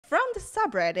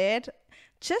subreddit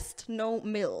Just No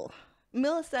Mill.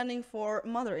 Mill standing for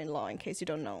mother-in-law, in case you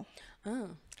don't know. Oh.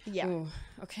 Yeah. Ooh,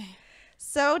 okay.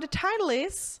 So the title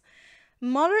is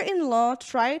Mother-in-law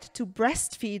Tried to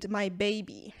Breastfeed My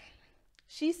Baby.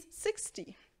 She's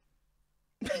 60.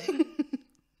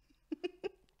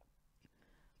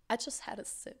 I just had a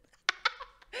sip.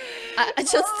 I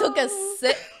just took a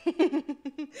sip.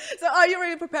 So are you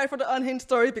really prepared for the unhinged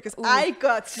story? Because I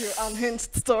got you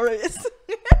unhinged stories.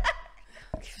 Give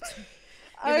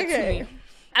it to me.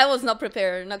 I was not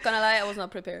prepared. Not gonna lie, I was not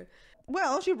prepared.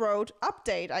 Well, she wrote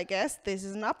update, I guess. This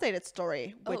is an updated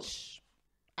story, which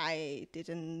I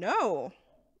didn't know.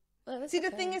 Well, See, the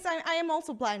thing is, I am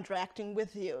also blind reacting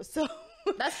with you, so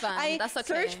that's fine. That's okay.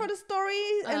 Search for the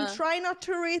stories and try not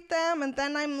to read them, and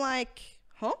then I'm like,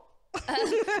 huh?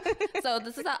 So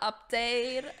this is an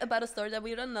update about a story that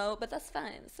we don't know, but that's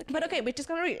fine. It's okay. But okay, we're just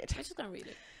gonna read it. We're just gonna read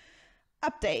it.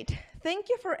 Update. Thank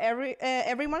you for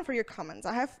everyone for your comments.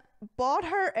 I have bought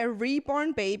her a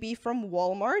reborn baby from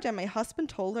Walmart, and my husband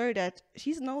told her that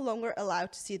she's no longer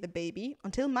allowed to see the baby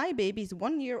until my baby is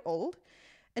 1 year old.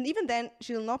 And even then,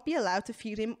 she'll not be allowed to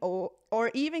feed him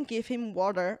or even give him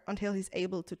water until he's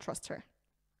able to trust her.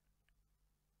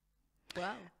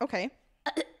 Wow. Okay.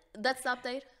 That's the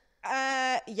update?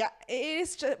 Yeah, it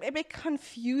is just a bit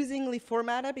confusingly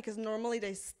formatted because normally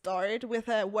they start with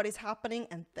what is happening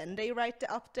and then they write the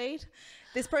update.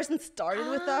 This person started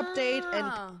with the update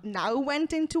and now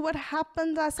went into what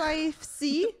happened, as I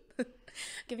see.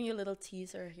 Giving you a little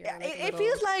teaser here. Yeah, like it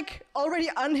feels like already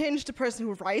unhinged, the person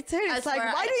who writes it. It's like,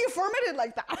 why do you format it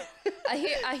like that?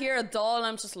 I hear a doll and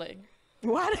I'm just like,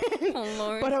 what? Oh,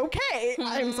 Lord. But okay,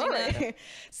 I'm sorry.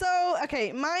 So,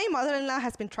 okay, my mother-in-law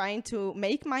has been trying to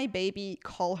make my baby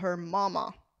call her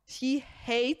mama. She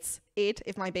hates it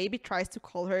if my baby tries to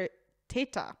call her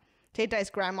teta. Teta is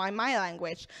grandma in my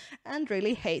language, and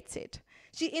really hates it.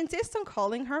 She insists on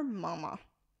calling her mama.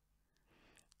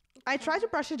 I try to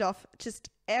brush it off. Just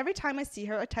every time I see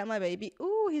her, I tell my baby,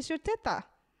 ooh, he's your teta.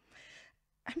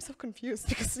 I'm so confused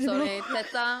because, you know.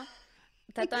 Teta.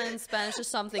 Teta in Spanish is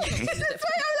something completely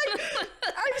different.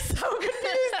 I'm so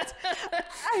confused.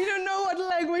 I don't know what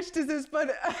language this is,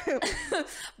 but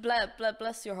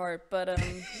bless your heart. But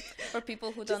for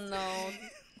people who don't know,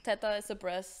 teta is a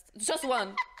breast. Just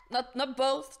one, not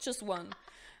both, just one.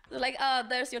 They're like,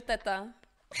 there's your teta.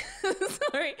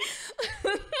 Sorry.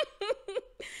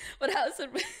 But how's it?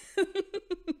 Is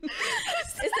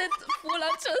it full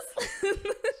of just?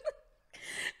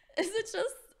 Is it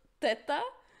just teta?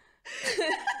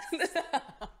 There's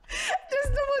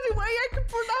no other way I could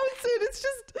pronounce it. It's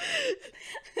just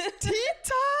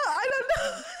Tita. I don't know.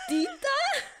 Tita?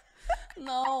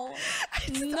 No. I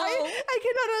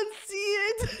cannot unsee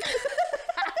it.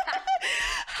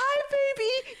 Hi,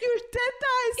 baby. Your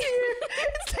teta is here.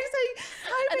 It's like saying,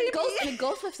 hi, baby. And it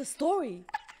goes with the story.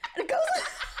 And it goes.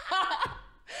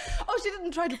 Oh, she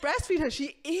didn't try to breastfeed her.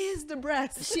 She is the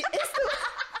breast. She is the.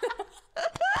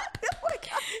 Oh my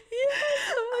god.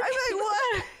 I'm like,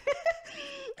 what?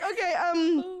 Okay,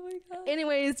 Oh my god.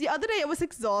 Anyways, the other day I was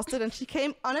exhausted and she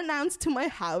came unannounced to my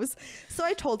house, so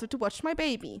I told her to watch my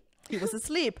baby. He was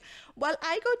asleep while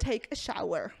I go take a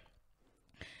shower.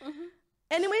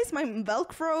 Anyways, my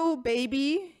Velcro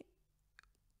baby.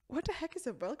 What the heck is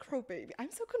a Velcro baby?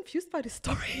 I'm so confused by this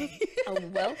story. A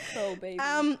Velcro baby.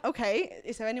 Okay,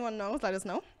 if anyone knows, let us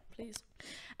know. Please.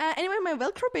 Anyway, my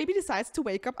Velcro baby decides to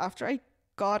wake up after I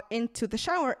got into the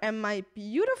shower, and my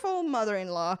beautiful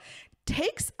mother-in-law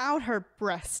takes out her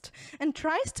breast and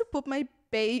tries to put my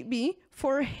baby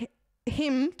for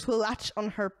him to latch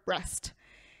on her breast.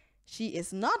 She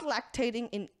is not lactating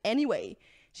in any way.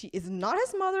 She is not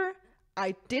his mother.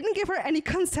 I didn't give her any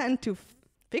consent to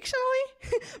fictionally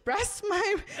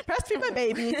breastfeed my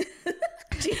baby.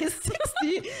 She is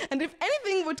 60, and if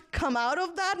anything would come out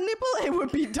of that nipple, it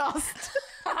would be dust.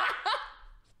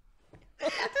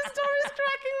 This story is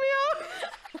cracking me up.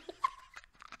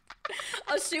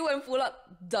 Oh, she went full of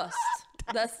dust.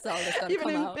 That's all that's gonna Even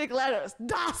come in out. big letters,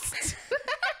 dust.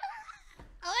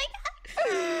 Oh my god.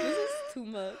 This is too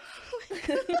much.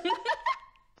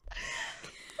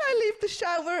 I leave the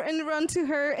shower and run to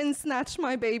her and snatch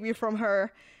my baby from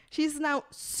her. She's now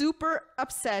super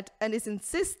upset and is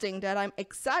insisting that I'm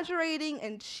exaggerating,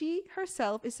 and she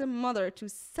herself is a mother to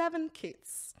 7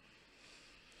 kids.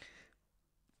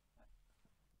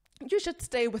 You should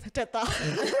stay with Teta.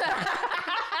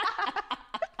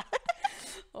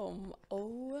 Oh.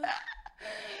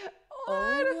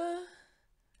 I'm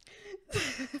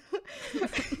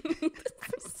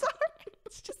sorry.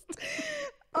 It's just.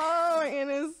 Oh my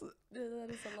goodness. That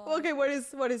is a lot. Okay, what is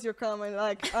what is your comment?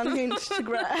 Like, unhinged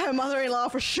mother-in-law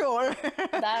for sure.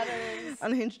 That is...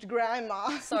 Unhinged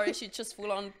grandma. Sorry, she just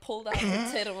full on pulled out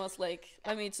her tit and was like,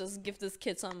 let me just give this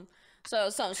kid something.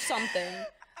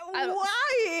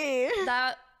 Why?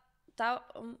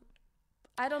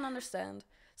 I don't understand.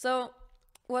 So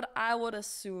what I would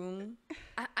assume,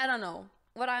 I don't know.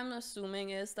 What I'm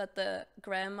assuming is that the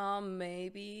grandma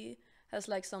maybe has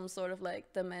like some sort of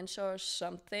like dementia or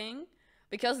something,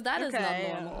 because that is not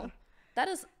normal. That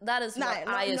is what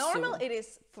I assume. Normal it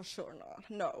is for sure not.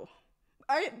 No.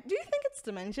 Do you think it's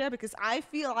dementia? Because I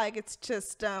feel like it's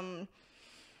just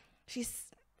she's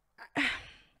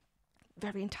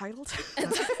very entitled.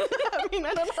 I mean,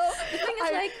 I don't know. The thing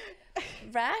is, like,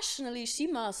 rationally, she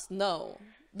must know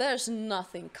there's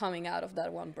nothing coming out of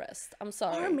that one breast. I'm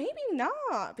sorry. Or maybe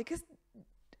not, because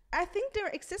I think there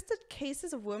existed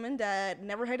cases of women that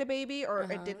never had a baby or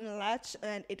it didn't latch,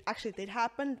 and it actually did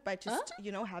happen by just,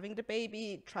 having the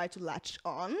baby try to latch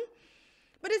on.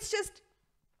 But it's just,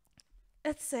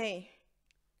 let's say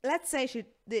she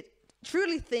did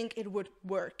truly think it would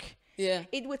work. Yeah.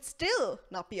 It would still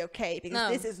not be okay,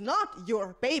 because this is not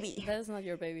your baby. That is not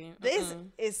your baby. This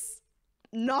is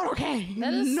not okay.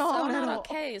 That is not not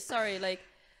okay. Sorry, like,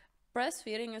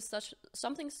 breastfeeding is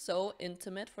something so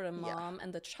intimate for the mom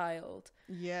and the child.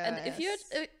 Yeah. And if you're,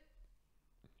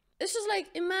 it's just like,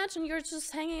 imagine you're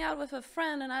just hanging out with a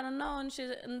friend and I don't know, and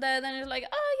then you're like,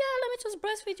 oh yeah, let me just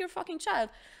breastfeed your fucking child.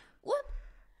 What?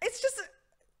 It's just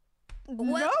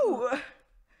what? No.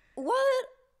 What?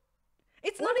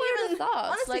 It's what not were even the thoughts.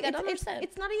 Honestly, like, I don't understand.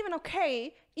 It's not even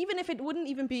okay. Even if it wouldn't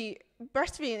even be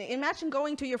breastfeeding. Imagine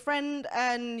going to your friend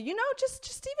and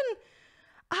just even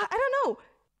I don't know.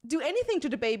 Do anything to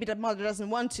the baby that mother doesn't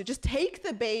want to. Just take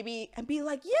the baby and be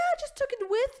like, yeah, just took it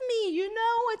with me,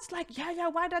 It's like, yeah,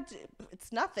 why that?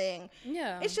 It's nothing.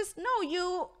 Yeah. It's just, no,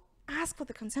 you ask for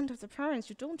the consent of the parents.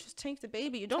 You don't just take the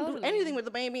baby. You don't do anything with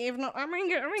the baby. If not, I mean,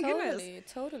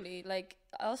 goodness. Totally. Like,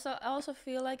 I also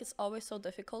feel like it's always so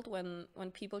difficult when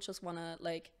people just want to,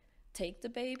 like, take the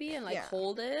baby and, like,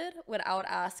 hold it without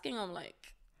asking. I'm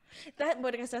like...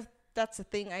 But I guess that's the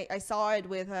thing. I saw it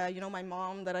with, my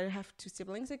mom, that I have two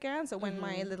siblings again. So when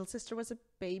my little sister was a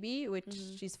baby, which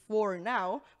she's 4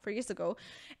 now, 4 years ago,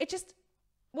 it just,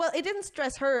 it didn't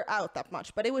stress her out that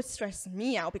much, but it would stress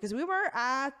me out, because we were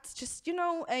at just,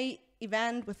 a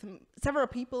event with several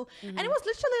people, and it was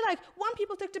literally like one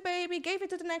people took the baby, gave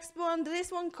it to the next one,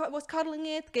 this one was cuddling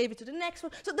it, gave it to the next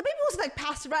one, so the baby was like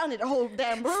passed around in the whole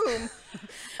damn room.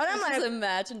 And I'm like, just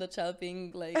imagine the child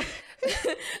being like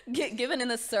given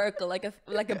in a circle, like a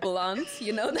blunt,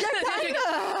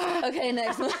 Okay,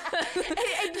 next one.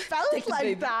 It felt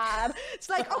like that. It's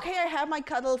like, okay, I have my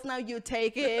cuddles, now you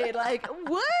take it. Like,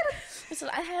 what? So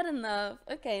I had enough.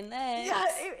 Okay, next. Yeah,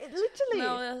 it literally.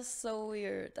 No, that's so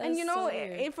weird.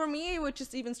 And for me, it would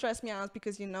just even stress me out,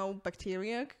 because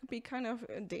bacteria could be kind of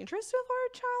dangerous for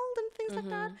a child and things like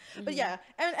that. But yeah,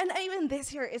 and even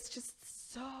this year, it's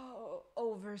just so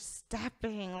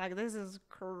overstepping. Like, this is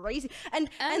crazy. And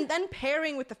then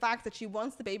pairing with the fact that she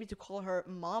wants the baby to call her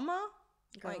mama.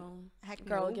 Girl, like, heck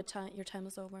girl, no. your time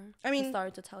is over. I mean, I'm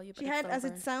sorry to tell you, but she had, as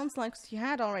it sounds like, she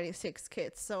had already 6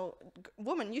 kids. So,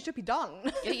 woman, you should be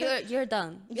done. You're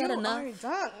done. You got enough. Are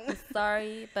done. I'm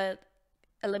sorry, but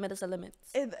a limit is a limit.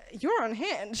 You're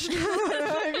unhinged.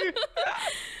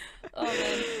 Oh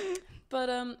man,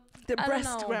 but the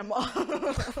breast grandma.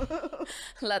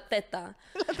 La teta.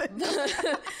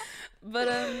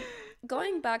 But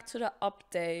going back to the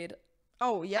update.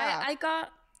 Oh yeah. I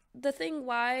got the thing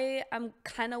why I'm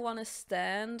kind of want to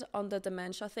stand on the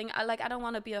dementia thing. I don't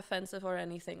want to be offensive or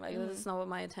anything. Like, this is not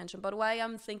my intention. But why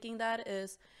I'm thinking that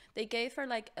is they gave her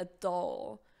like a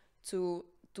doll to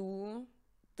do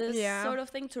this sort of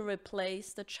thing, to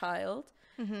replace the child.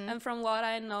 And from what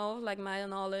I know, like, my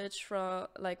knowledge from,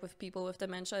 like, with people with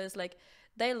dementia is like,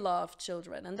 they love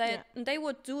children, and they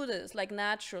would do this like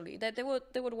naturally. They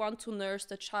would want to nurse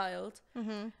the child.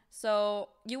 So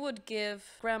you would give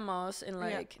grandmas in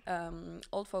like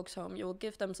old folks home, you will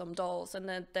give them some dolls, and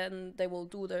then they will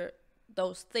do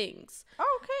those things.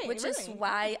 Okay, which is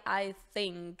why I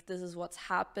think this is what's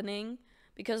happening,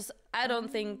 because I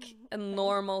don't think a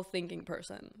normal thinking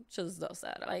person just does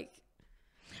that. Like,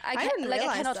 I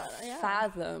cannot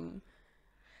fathom.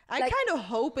 I kind of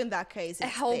hope in that case. I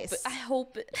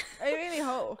hope it. I really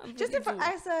hope. Just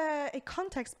as a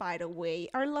context, by the way,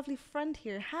 our lovely friend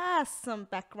here has some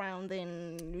background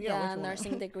in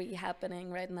nursing degree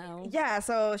happening right now. Yeah,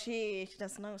 so she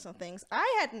does know some things.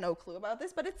 I had no clue about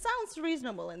this, but it sounds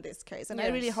reasonable in this case, and I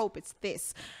really hope it's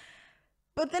this.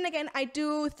 But then again, I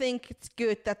do think it's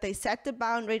good that they set the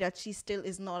boundary that she still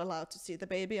is not allowed to see the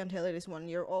baby until it is 1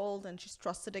 year old and she's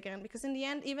trusted again. Because in the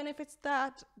end, even if it's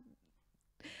that,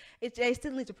 they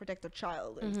still need to protect the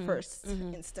child in the first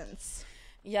instance.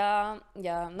 Yeah,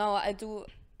 no,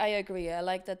 I agree. I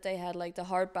like that they had like the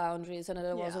hard boundaries, and it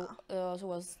also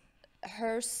was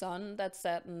her son that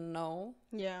said no.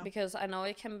 Yeah. Because I know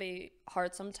it can be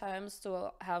hard sometimes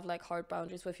to have like hard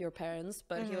boundaries with your parents,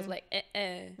 but he was like,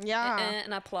 and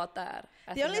I applaud that.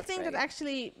 The only thing that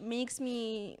actually makes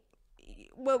me,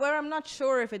 where I'm not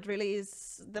sure if it really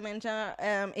is dementia,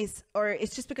 or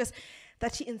it's just because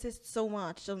that she insists so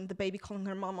much on the baby calling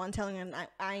her mama and telling her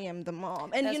I am the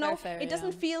mom. And That's fair, it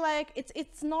doesn't feel like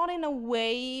it's not in a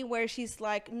way where she's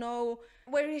like, no,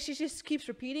 where she just keeps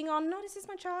repeating on, no, this is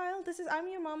my child, I'm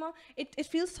your mama. It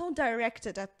feels so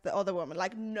directed at the other woman,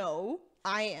 like, no,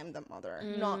 I am the mother,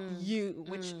 not you,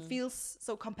 which feels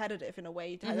so competitive in a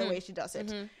way, the way she does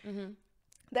it.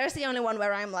 There's the only one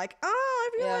where I'm like, oh,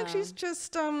 I feel like she's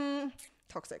just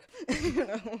toxic.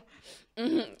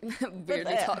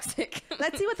 Weirdly toxic.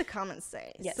 Let's see what the comments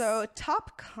say. Yes. So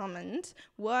top comment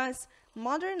was,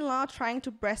 mother-in-law trying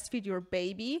to breastfeed your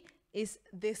baby is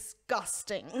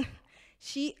disgusting.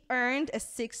 She earned a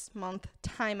 6-month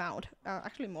timeout.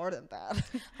 Actually more than that.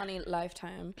 Honey,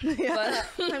 lifetime. Yeah.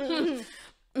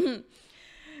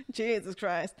 Jesus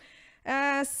Christ.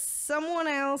 Someone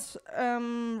else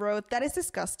wrote, that is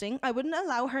disgusting. I wouldn't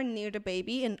allow her near the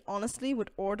baby and honestly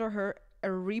would order her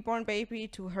a reborn baby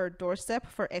to her doorstep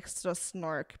for extra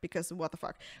snark, because what the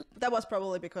fuck. That was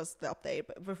probably because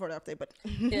before the update, but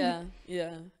yeah.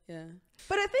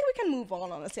 But I think we can move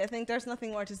on, honestly. I think there's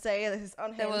nothing more to say. This is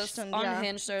unhinged. It was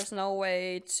unhinged. There's no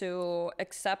way to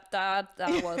accept that.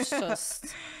 That was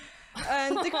just...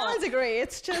 And the comments agree.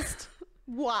 It's just...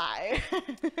 why?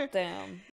 Damn.